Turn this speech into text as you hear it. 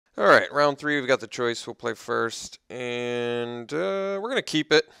Alright, round 3, we've got the choice. We'll play first, and we're going to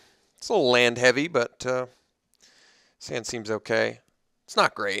keep it. It's a little land heavy, but this hand seems okay. It's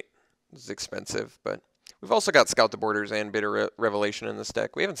not great. It's expensive, but we've also got Scout the Borders and Bitter Revelation in this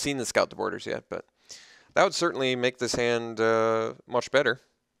deck. We haven't seen the Scout the Borders yet, but that would certainly make this hand much better.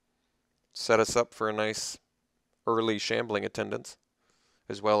 Set us up for a nice early Shambling Attendance,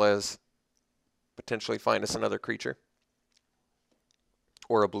 as well as potentially find us another creature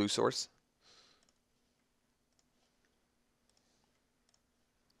or a blue source.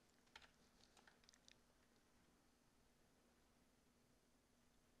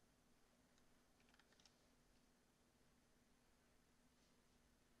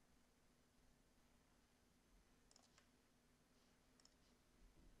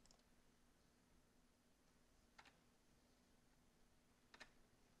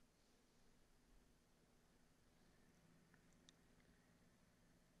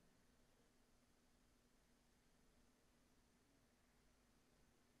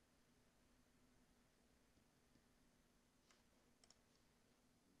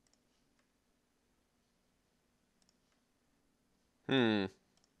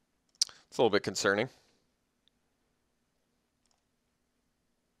 It's a little bit concerning.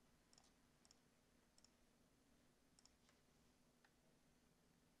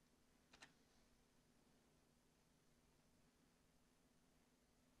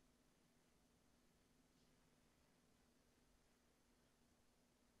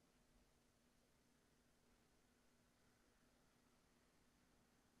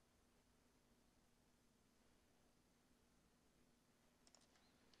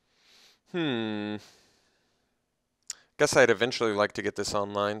 Guess I'd eventually like to get this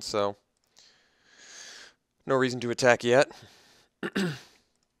online, so no reason to attack yet.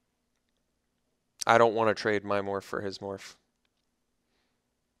 I don't want to trade my morph for his morph.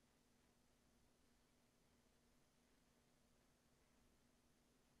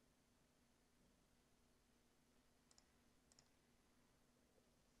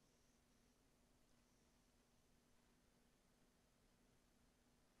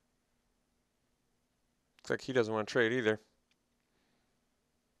 Looks like he doesn't want to trade either.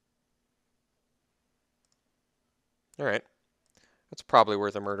 Alright. That's probably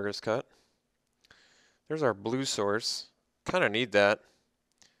worth a Murderous Cut. There's our blue source. Kind of need that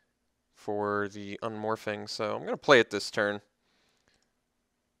for the unmorphing, so I'm going to play it this turn.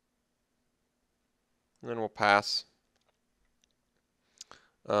 And then we'll pass.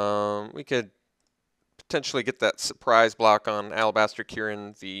 We could potentially get that surprise block on Alabaster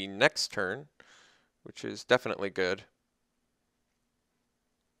Kieran the next turn, which is definitely good.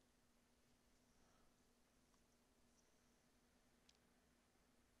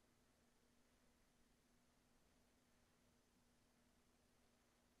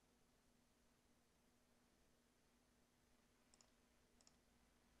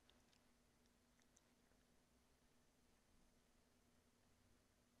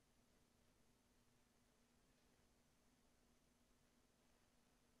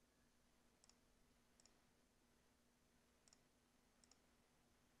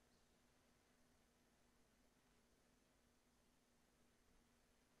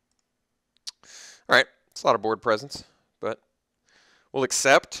 All right, it's a lot of board presence, but we'll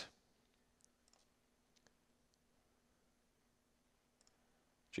accept.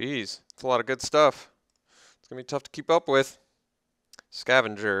 Jeez, it's a lot of good stuff. It's going to be tough to keep up with.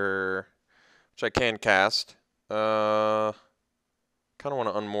 Scavenger, which I can cast. Kind of want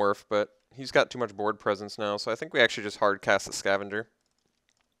to unmorph, but he's got too much board presence now, so I think we actually just hard cast the Scavenger.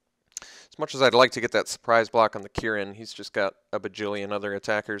 As much as I'd like to get that surprise block on the Kieran, he's just got a bajillion other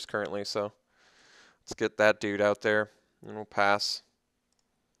attackers currently, so let's get that dude out there, and we'll pass.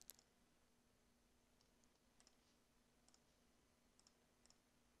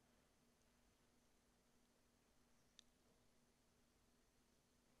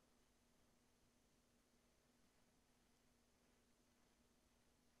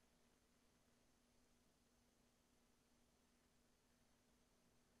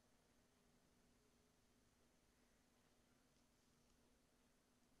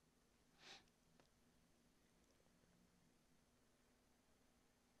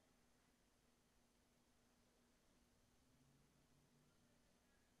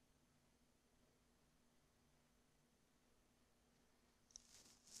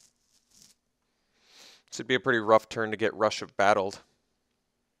 This would be a pretty rough turn to get Rush of Battled.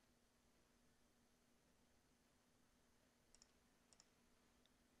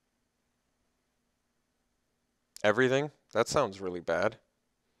 Everything? That sounds really bad.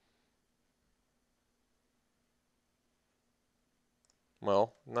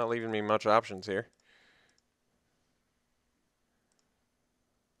 Well, not leaving me much options here.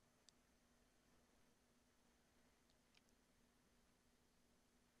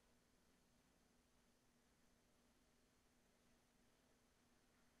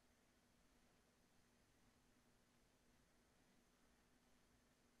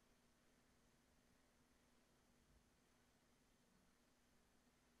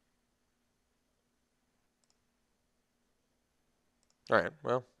 Alright,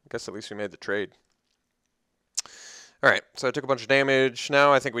 well, I guess at least we made the trade. Alright, so I took a bunch of damage.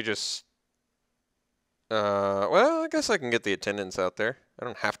 Now I think we just... well, I guess I can get the attendants out there. I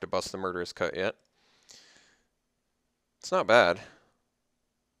don't have to bust the murderous cut yet. It's not bad.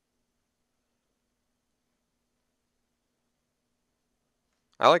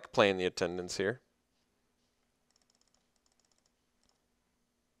 I like playing the attendants here.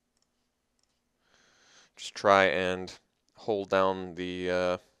 Just try and hold down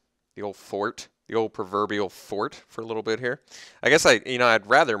the old fort, the old proverbial fort for a little bit here. I guess I'd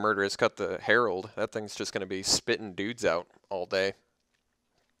rather Murderous cut the Herald. That thing's just going to be spitting dudes out all day.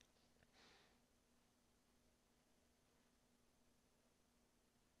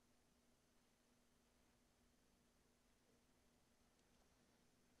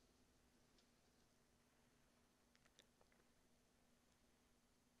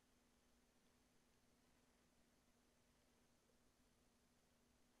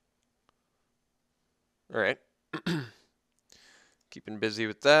 All right. Keeping busy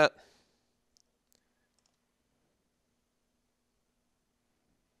with that.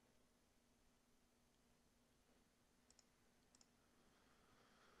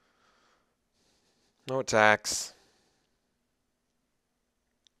 No attacks.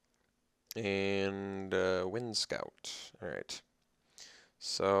 And Wind Scout. All right.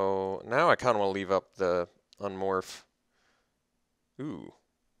 So now I kind of want to leave up the Unmorph. Ooh.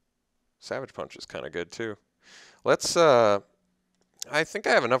 Savage Punch is kind of good too. Let's, I think I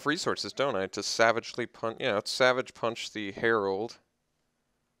have enough resources, don't I, to savagely punch, let's Savage Punch the Herald.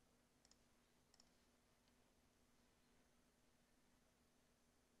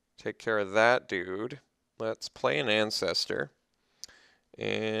 Take care of that dude. Let's play an Ancestor.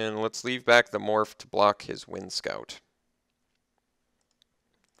 And let's leave back the Morph to block his Wind Scout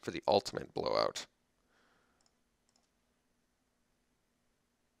for the ultimate blowout.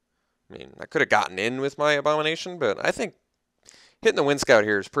 I mean, I could have gotten in with my Abomination, but I think hitting the Wind Scout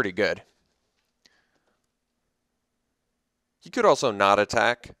here is pretty good. He could also not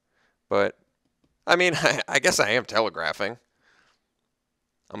attack, but I mean, I guess I am telegraphing.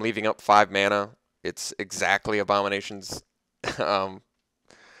 I'm leaving up 5 mana. It's exactly Abomination's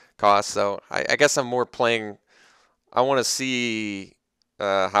cost, so I guess I'm more playing. I want to see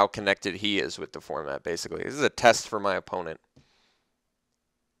how connected he is with the format, basically. This is a test for my opponent.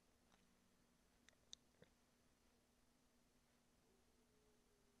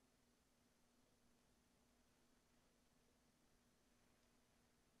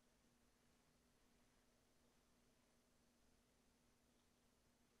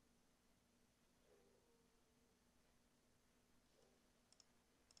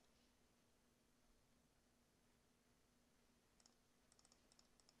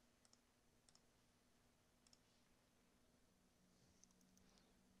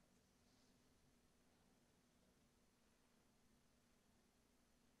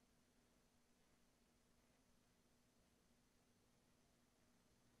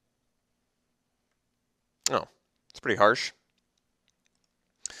 Oh, it's pretty harsh.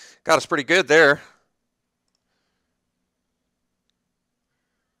 Got us pretty good there.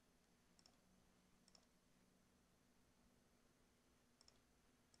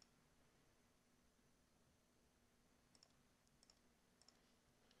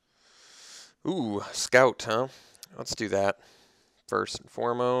 Ooh, Scout, huh? Let's do that first and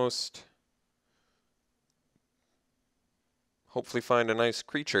foremost. Hopefully find a nice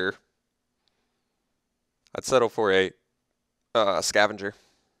creature. I'd settle for a Scavenger.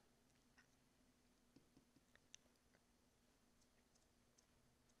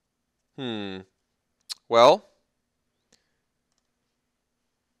 Well,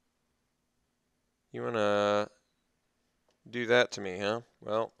 you want to do that to me, huh?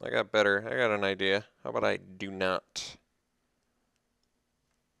 Well, I got better. I got an idea. How about I do not?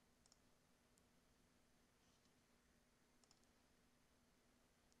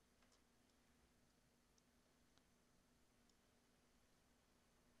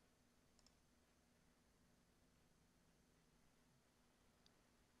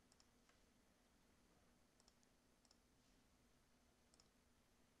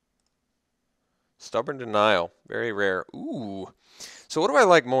 Stubborn Denial. Very rare. Ooh. So what do I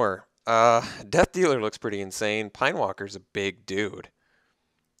like more? Death Dealer looks pretty insane. Pine Walker's a big dude.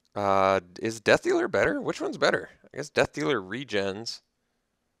 Is Death Dealer better? Which one's better? I guess Death Dealer regens.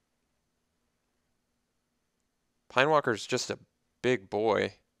 Pine Walker's just a big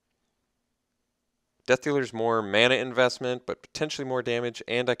boy. Death Dealer's more mana investment, but potentially more damage,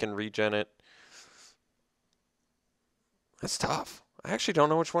 and I can regen it. That's tough. I actually don't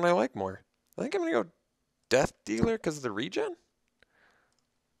know which one I like more. I think I'm going to go Death Dealer because of the regen?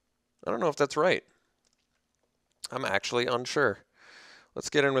 I don't know if that's right. I'm actually unsure. Let's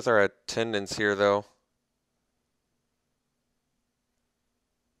get in with our attendance here, though.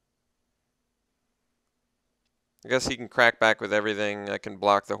 I guess he can crack back with everything. I can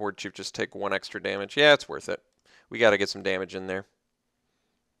block the Horde Chief, just take 1 extra damage. Yeah, it's worth it. We got to get some damage in there.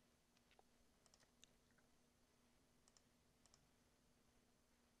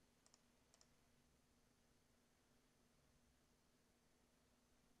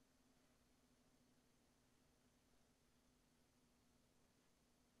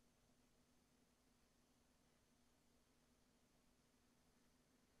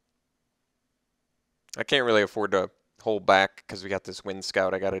 I can't really afford to hold back because we got this Wind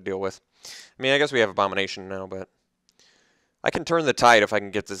Scout I got to deal with. I mean, I guess we have Abomination now, but I can turn the tide if I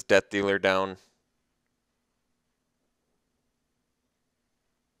can get this Death Dealer down.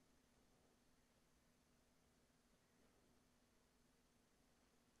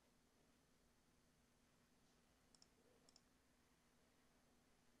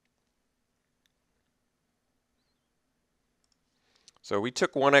 So we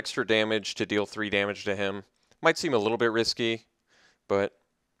took 1 extra damage to deal 3 damage to him. Might seem a little bit risky, but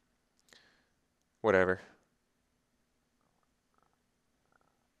whatever.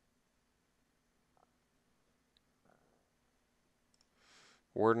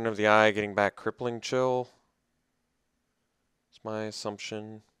 Warden of the Eye getting back Crippling Chill. It's my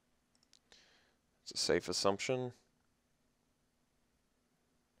assumption. It's a safe assumption.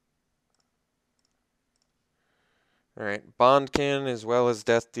 Alright, Bondkin as well as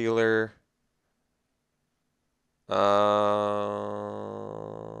Death Dealer.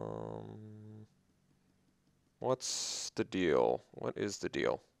 What's the deal? What is the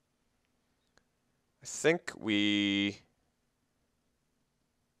deal? I think we...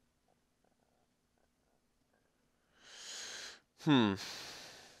 I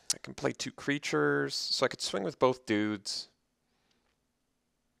can play 2 creatures, so I could swing with both dudes.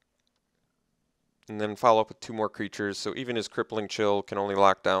 And then follow up with 2 more creatures, so even his Crippling Chill can only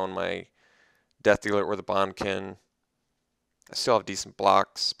lock down my Death Dealer or the Bondkin. I still have decent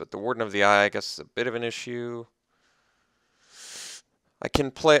blocks, but the Warden of the Eye, I guess, is a bit of an issue. I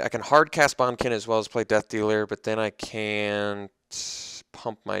can hard cast Bondkin as well as play Death Dealer, but then I can't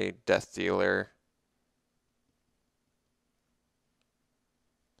pump my Death Dealer.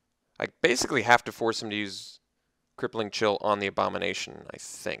 I basically have to force him to use Crippling Chill on the Abomination, I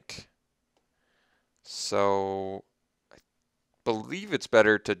think. So I believe it's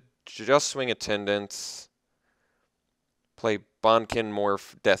better to just swing Attendance, play Bondkin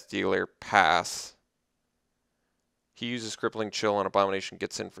Morph, Death Dealer, pass. He uses Crippling Chill on Abomination,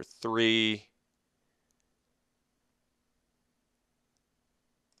 gets in for 3.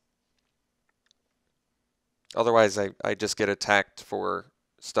 Otherwise, I just get attacked for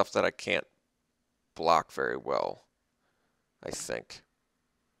stuff that I can't block very well, I think.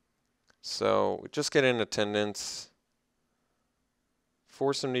 So we just get in Attendance,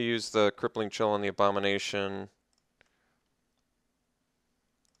 force him to use the Crippling Chill on the Abomination,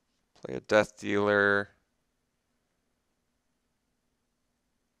 play a Death Dealer.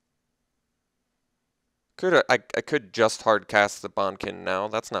 I could just hard cast the Bondkin now.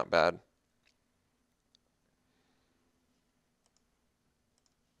 That's not bad.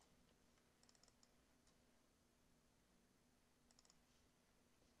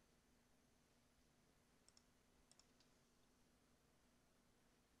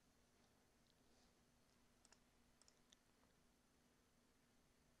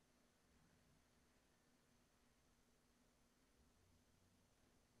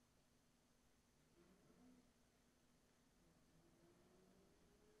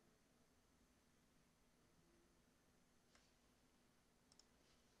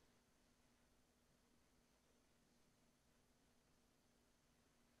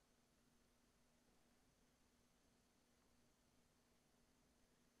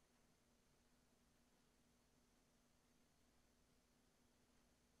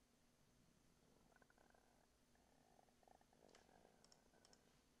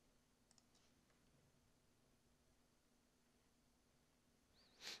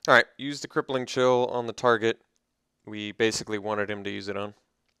 Alright, use the crippling chill on the target we basically wanted him to use it on.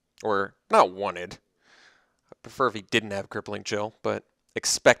 Or, not wanted. I prefer if he didn't have crippling chill, but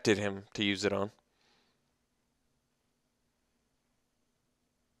expected him to use it on.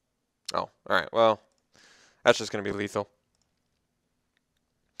 Oh, alright, well, that's just going to be lethal.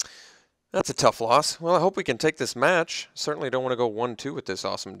 That's a tough loss. Well, I hope we can take this match. Certainly don't want to go 1-2 with this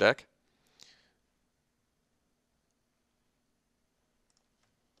awesome deck.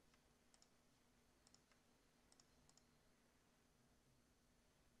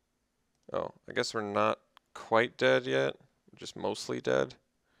 Oh, I guess we're not quite dead yet. We're just mostly dead.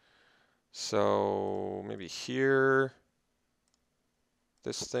 So maybe here.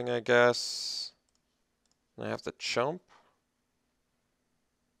 This thing, I guess. I have to chump.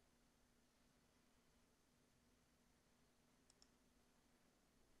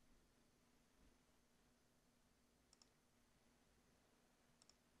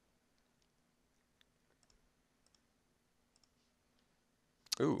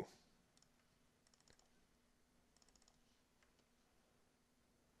 Ooh.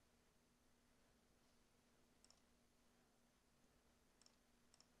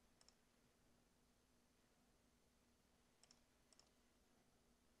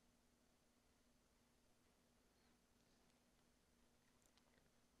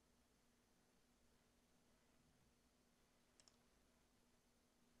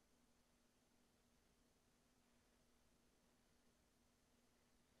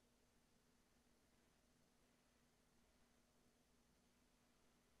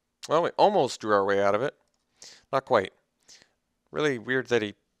 Well, we almost drew our way out of it. Not quite. Really weird that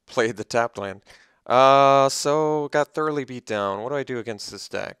he played the tapped land. So got thoroughly beat down. What do I do against this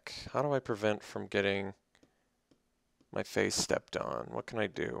deck? How do I prevent from getting my face stepped on? What can I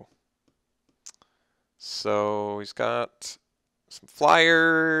do? So he's got some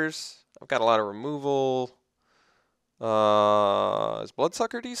flyers. I've got a lot of removal. Is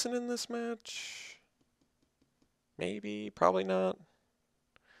Bloodsucker decent in this match? Maybe, probably not.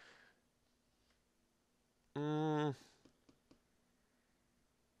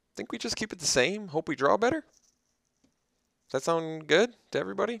 Think we just keep it the same? Hope we draw better? Does that sound good to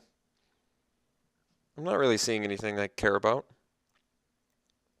everybody? I'm not really seeing anything I care about.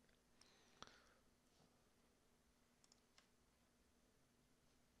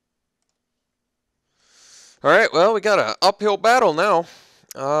 Alright, well, we got an uphill battle now.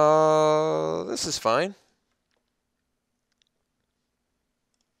 This is fine.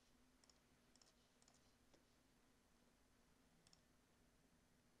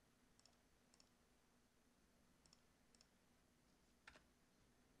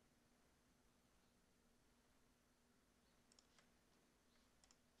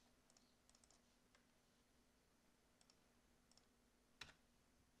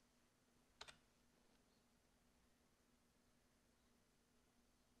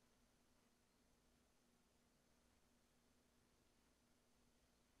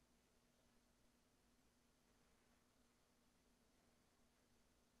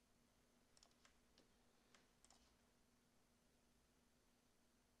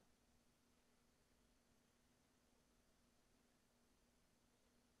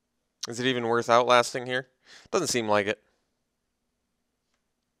 Is it even worth outlasting here? Doesn't seem like it.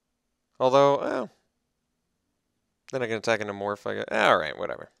 Although, then I can attack into morph. Alright,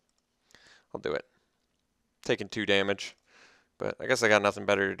 whatever. I'll do it. Taking 2 damage. But I guess I got nothing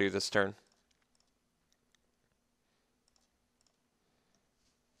better to do this turn.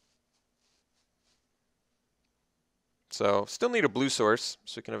 So, still need a blue source,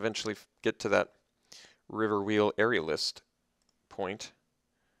 so we can eventually get to that River Wheel Aerialist point.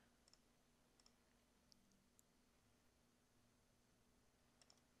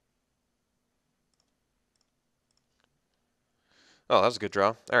 Oh, that was a good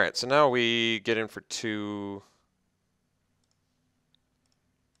draw. Alright, so now we get in for 2.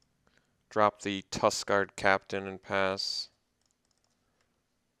 Drop the Tuskard Captain and pass.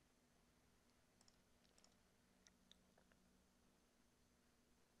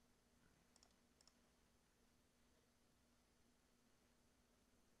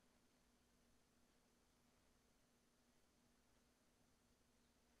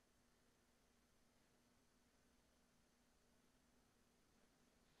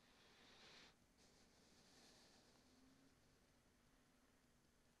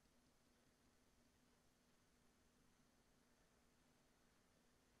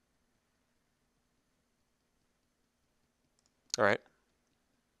 Alright.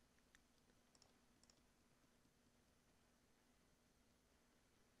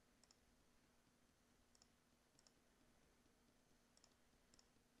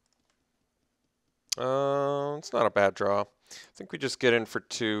 It's not a bad draw. I think we just get in for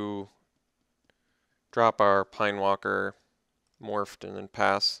 2, drop our Pine Walker, morphed, and then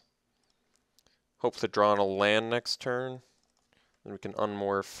pass. Hope to draw on a land next turn. Then we can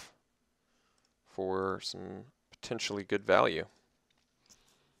unmorph for some potentially good value.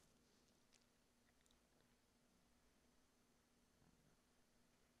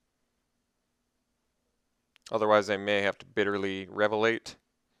 Otherwise, I may have to bitterly revelate.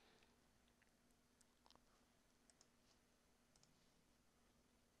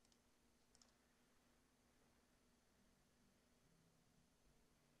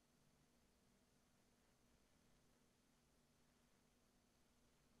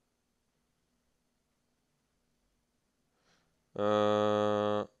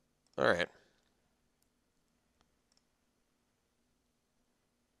 All right.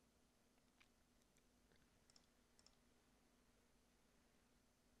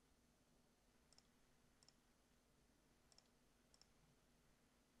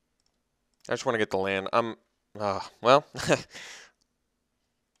 I just want to get the land. Well,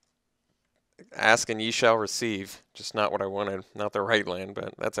 ask and ye shall receive. Just not what I wanted. Not the right land,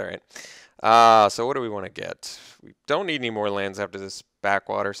 but that's all right. So what do we want to get? We don't need any more lands after this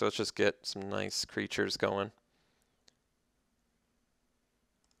backwater, so let's just get some nice creatures going.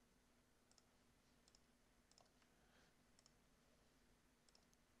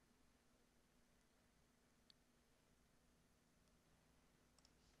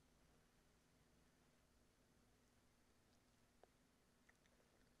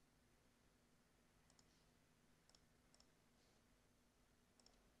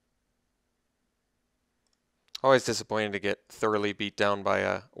 Always disappointed to get thoroughly beat down by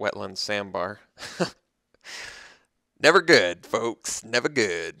a wetland sandbar. Never good, folks. Never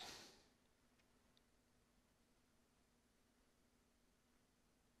good.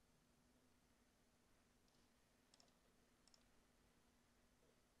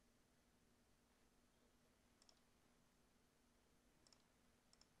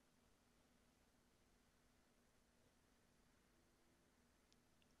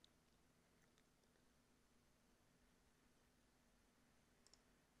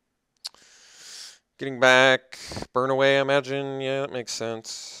 Getting back, burn away, I imagine. Yeah, that makes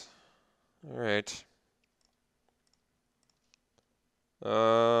sense. All right.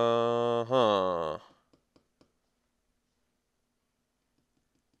 Uh-huh.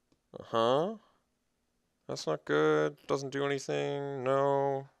 Uh-huh. That's not good. Doesn't do anything.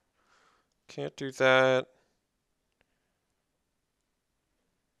 No. Can't do that.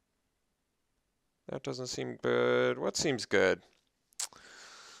 That doesn't seem good. What seems good?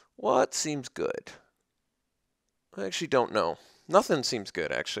 What seems good? I actually don't know. Nothing seems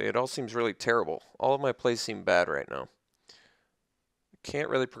good, actually. It all seems really terrible. All of my plays seem bad right now. Can't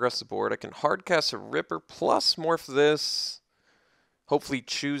really progress the board. I can hardcast a Ripper plus morph this. Hopefully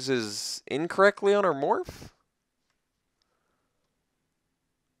chooses incorrectly on our morph.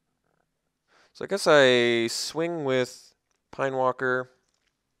 So I guess I swing with Pine Walker.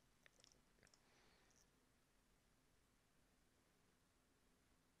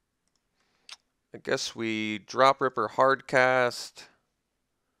 I guess we drop Ripper hardcast.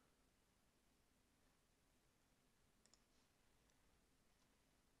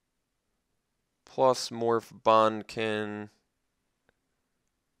 Plus morph Bondkin.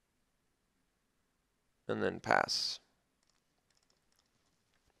 And then pass.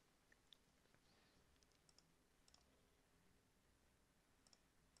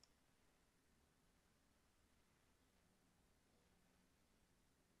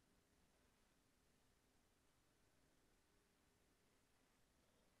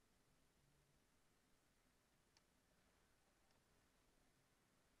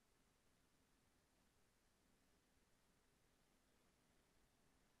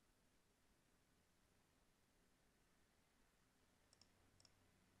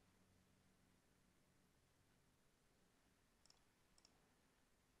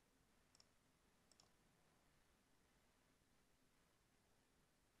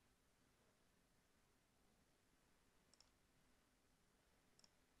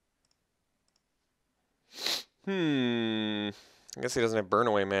 I guess he doesn't have burn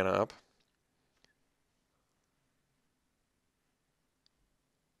away mana up.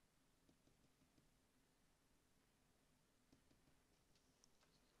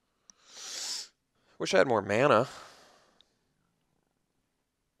 Wish I had more mana.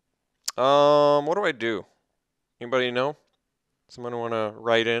 What do I do? Anybody know? Someone want to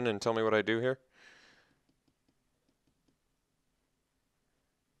write in and tell me what I do here?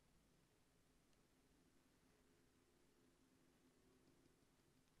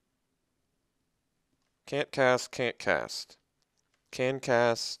 Can't cast, can't cast. Can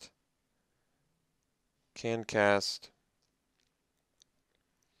cast. Can cast.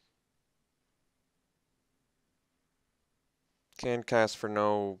 Can cast for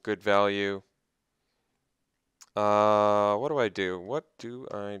no good value. What do I do? What do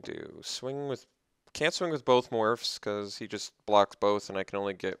I do? Swing with... Can't swing with both morphs because he just blocks both and I can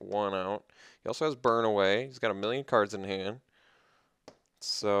only get one out. He also has burn away. He's got a million cards in hand.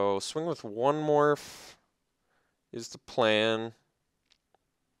 So swing with one morph is the plan.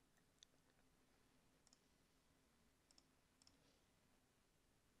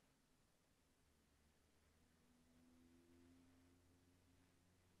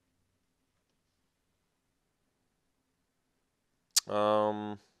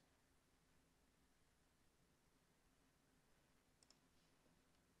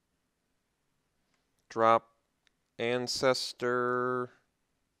 Drop Ancestor.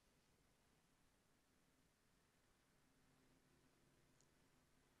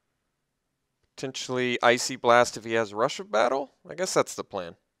 Potentially Icy Blast if he has Rush of Battle. I guess that's the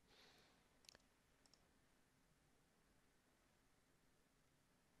plan.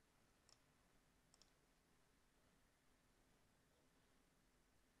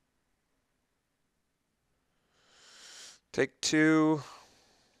 Take two.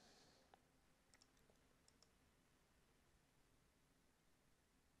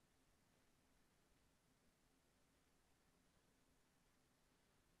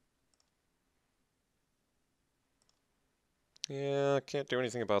 Yeah, can't do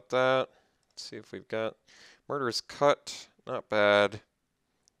anything about that. Let's see if we've got Murderous Cut. Not bad.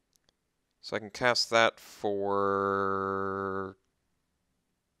 So I can cast that for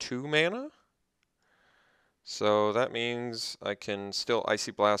 2 mana. So that means I can still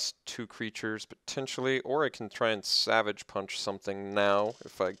Icy Blast 2 creatures potentially, or I can try and Savage Punch something now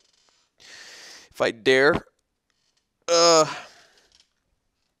if I dare.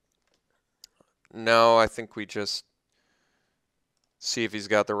 No, I think we just see if he's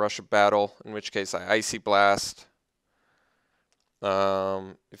got the Rush of Battle, in which case I Icy Blast.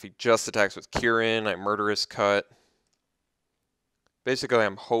 If he just attacks with Kieran, I Murderous Cut. Basically,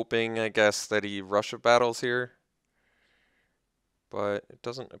 I'm hoping, I guess, that he Rush of Battles here. But it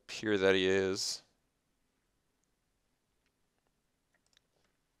doesn't appear that he is.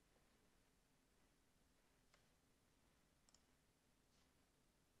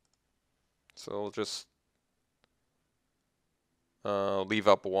 So we'll just leave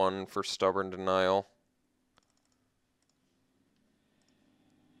up 1 for Stubborn Denial.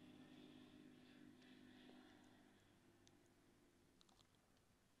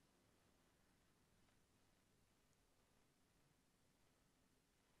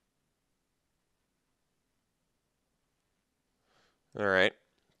 Alright. I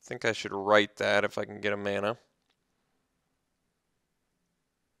think I should write that if I can get a mana.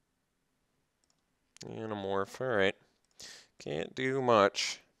 And a morph. Alright. Can't do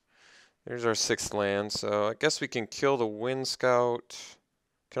much. There's our 6th land, so I guess we can kill the Wind Scout.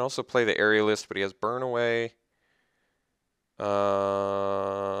 Can also play the Aerialist, but he has Burn Away.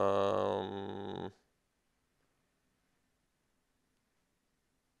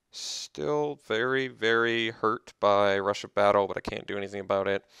 Still very, very hurt by Rush of Battle, but I can't do anything about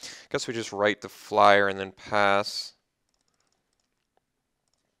it. Guess we just write the flyer and then pass.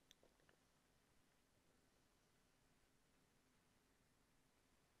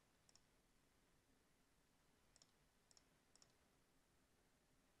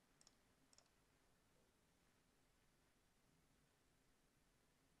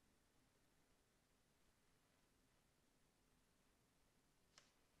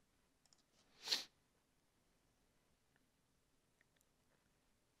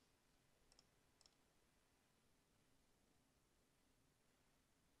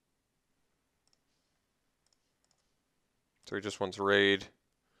 So he just wants raid.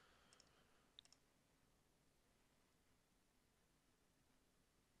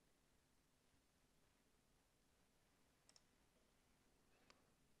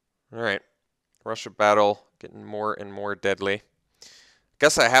 Alright. Rush of Battle, getting more and more deadly.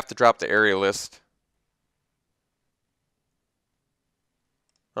 Guess I have to drop the Aerialist.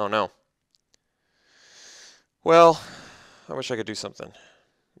 Oh no. Well, I wish I could do something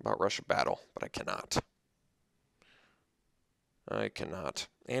about Rush of Battle, but I cannot. I cannot.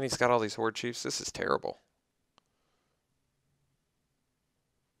 And he's got all these Horde Chiefs. This is terrible.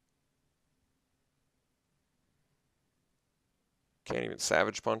 Can't even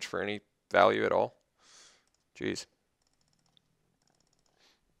Savage Punch for any value at all. Jeez.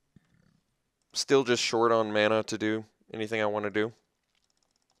 Still just short on mana to do anything I want to do.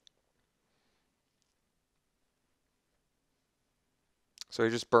 So he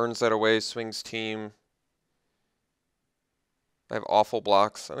just burns that away, swings team. I have awful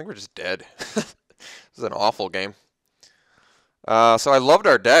blocks. I think we're just dead. This is an awful game. So I loved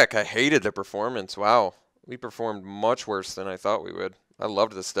our deck. I hated the performance. Wow. We performed much worse than I thought we would. I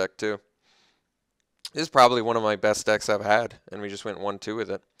loved this deck too. This is probably one of my best decks I've had, and we just went 1-2 with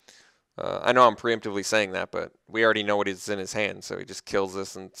it. I know I'm preemptively saying that, but we already know what is in his hand, so he just kills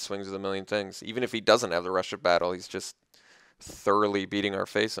this and swings with a million things. Even if he doesn't have the Rush of Battle, he's just thoroughly beating our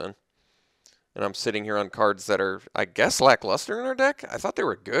face in. And I'm sitting here on cards that are, I guess, lackluster in our deck. I thought they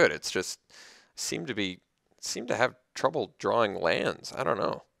were good. It's just seem to have trouble drawing lands. I don't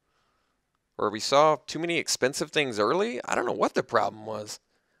know. Or we saw too many expensive things early. I don't know what the problem was.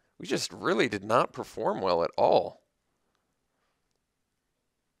 We just really did not perform well at all.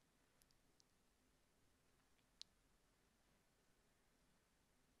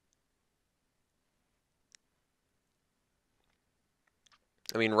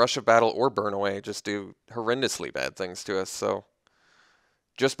 I mean, Rush of Battle or Burn Away just do horrendously bad things to us. So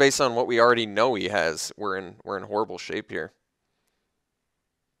just based on what we already know he has, we're in horrible shape here.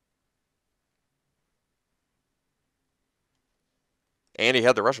 And he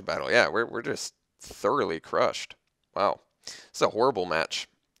had the Rush of Battle. Yeah, we're just thoroughly crushed. Wow. It's a horrible match.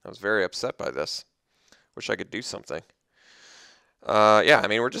 I was very upset by this. Wish I could do something. Yeah, I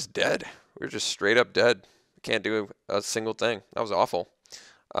mean, we're just dead. We're just straight up dead. Can't do a single thing. That was awful.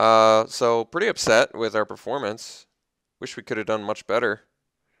 So pretty upset with our performance. Wish we could have done much better.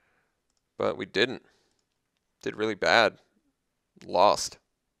 But we didn't. Did really bad. Lost.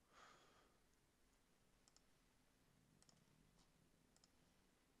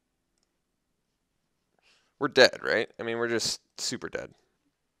 We're dead, right? I mean, we're just super dead.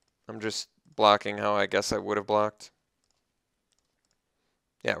 I'm just blocking how I guess I would have blocked.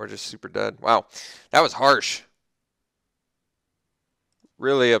 Yeah, we're just super dead. Wow, that was harsh.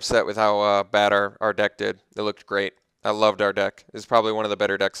 Really upset with how bad our deck did. It looked great. I loved our deck. It's probably one of the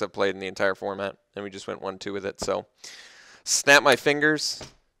better decks I've played in the entire format, and we just went 1-2 with it. So snap my fingers,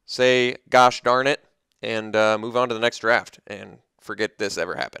 say gosh darn it, and move on to the next draft and forget this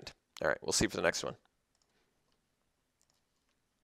ever happened. All right, we'll see you for the next one.